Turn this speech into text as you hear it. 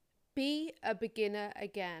Be a beginner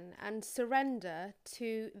again and surrender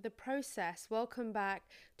to the process. Welcome back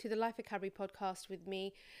to the Life Academy podcast with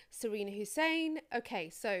me, Sarina Hussein. Okay,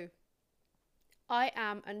 so I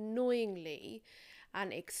am annoyingly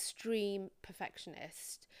an extreme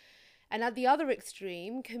perfectionist. And at the other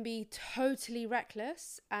extreme can be totally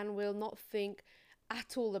reckless and will not think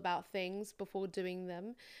at all about things before doing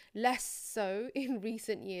them. Less so in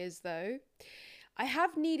recent years though. I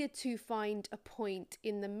have needed to find a point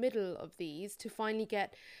in the middle of these to finally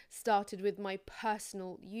get started with my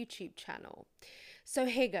personal YouTube channel. So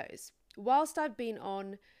here goes. Whilst I've been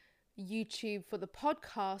on YouTube for the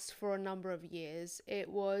podcast for a number of years, it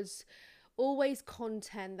was always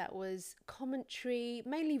content that was commentary,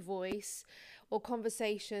 mainly voice, or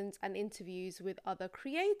conversations and interviews with other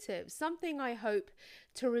creatives. Something I hope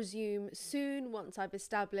to resume soon once I've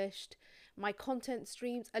established my content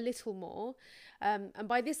streams a little more. And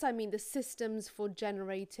by this I mean the systems for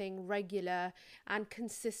generating regular and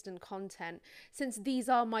consistent content, since these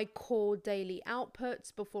are my core daily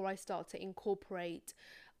outputs before I start to incorporate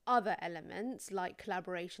other elements like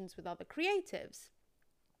collaborations with other creatives.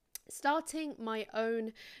 Starting my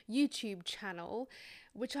own YouTube channel,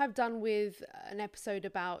 which I've done with an episode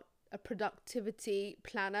about a productivity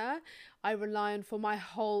planner I rely on for my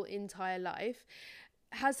whole entire life,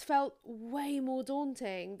 has felt way more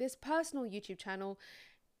daunting. This personal YouTube channel,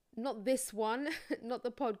 not this one, not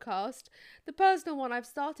the podcast, the personal one I've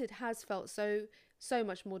started has felt so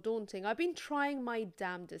much more daunting. I've been trying my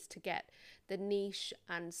damnedest to get the niche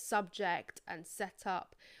and subject and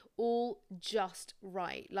setup all just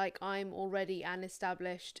right, like I'm already an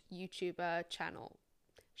established YouTuber channel.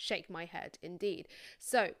 Shake my head, indeed.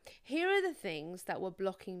 So here are the things that were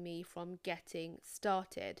blocking me from getting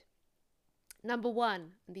started. Number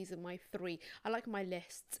one, and these are my three, I like my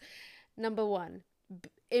lists. Number one,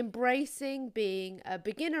 embracing being a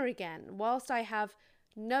beginner again. Whilst I have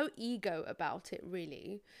no ego about it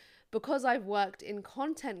really, because I've worked in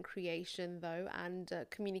content creation though and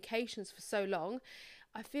communications for so long,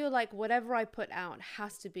 I feel like whatever I put out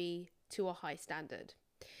has to be to a high standard.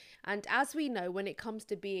 And as we know, when it comes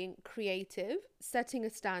to being creative, setting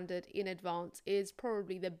a standard in advance is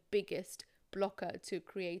probably the biggest blocker to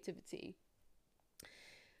creativity.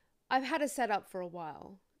 I've had a setup for a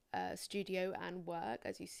while, studio and work,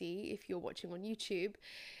 as you see if you're watching on YouTube,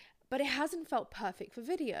 but it hasn't felt perfect for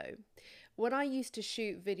video. When I used to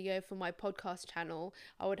shoot video for my podcast channel,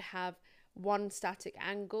 I would have one static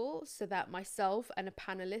angle so that myself and a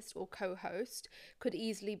panelist or co-host could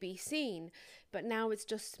easily be seen. But now it's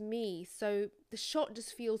just me, so the shot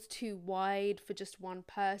just feels too wide for just one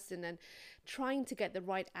person, and trying to get the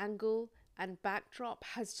right angle and backdrop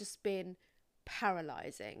has just been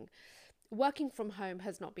paralyzing. Working from home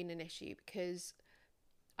has not been an issue because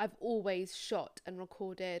I've always shot and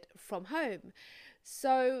recorded from home.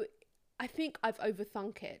 So I think I've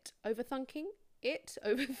overthought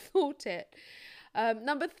it.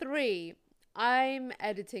 Number three, I'm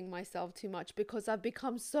editing myself too much because I've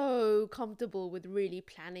become so comfortable with really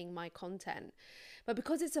planning my content. But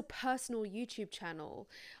because it's a personal YouTube channel,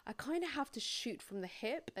 I kind of have to shoot from the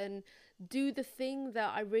hip and do the thing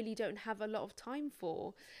that I really don't have a lot of time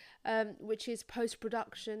for, which is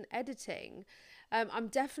post-production editing. I'm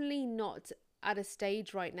definitely not at a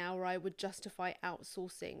stage right now where I would justify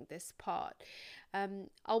outsourcing this part.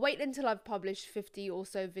 I'll wait until I've published 50 or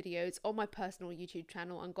so videos on my personal YouTube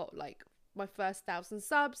channel and got like my first 1,000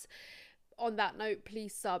 subs. On that note,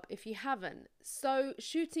 please sub if you haven't. So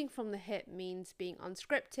shooting from the hip means being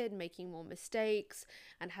unscripted, making more mistakes,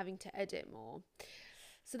 and having to edit more.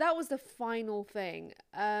 So that was the final thing.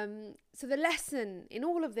 So the lesson in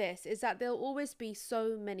all of this is that there'll always be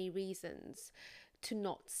so many reasons to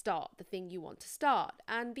not start the thing you want to start.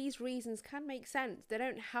 And these reasons can make sense. They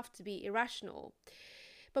don't have to be irrational.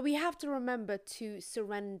 But we have to remember to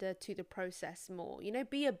surrender to the process more. You know,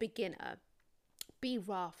 be a beginner. Be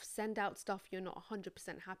rough. Send out stuff you're not 100%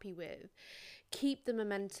 happy with. Keep the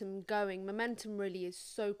momentum going. Momentum really is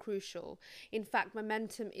so crucial. In fact,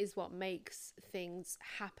 momentum is what makes things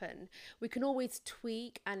happen. We can always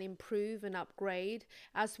tweak and improve and upgrade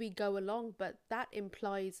as we go along, but that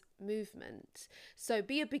implies movement. So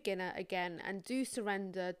be a beginner again and do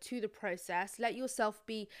surrender to the process. Let yourself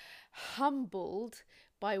be humbled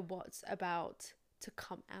by what's about to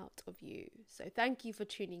come out of you. So thank you for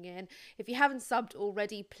tuning in. If you haven't subbed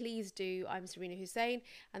already, please do. I'm Sarina Hussein,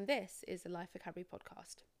 and this is the Life Academy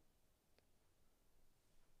podcast.